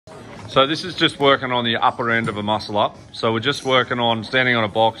So this is just working on the upper end of a muscle up. So we're just working on standing on a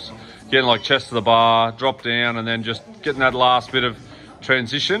box, getting like chest to the bar, drop down, and then just getting that last bit of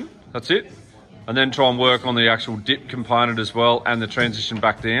transition. That's it. And then try and work on the actual dip component as well and the transition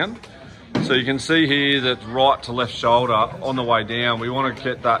back down. So you can see here that right to left shoulder on the way down, we want to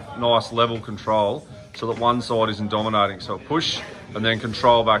get that nice level control so that one side isn't dominating. So push and then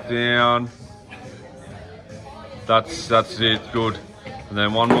control back down. That's it, good. And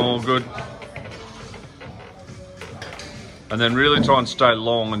then one more, good. And then really try and stay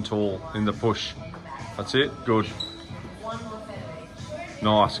long and tall in the push. That's it, good.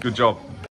 Nice, good job.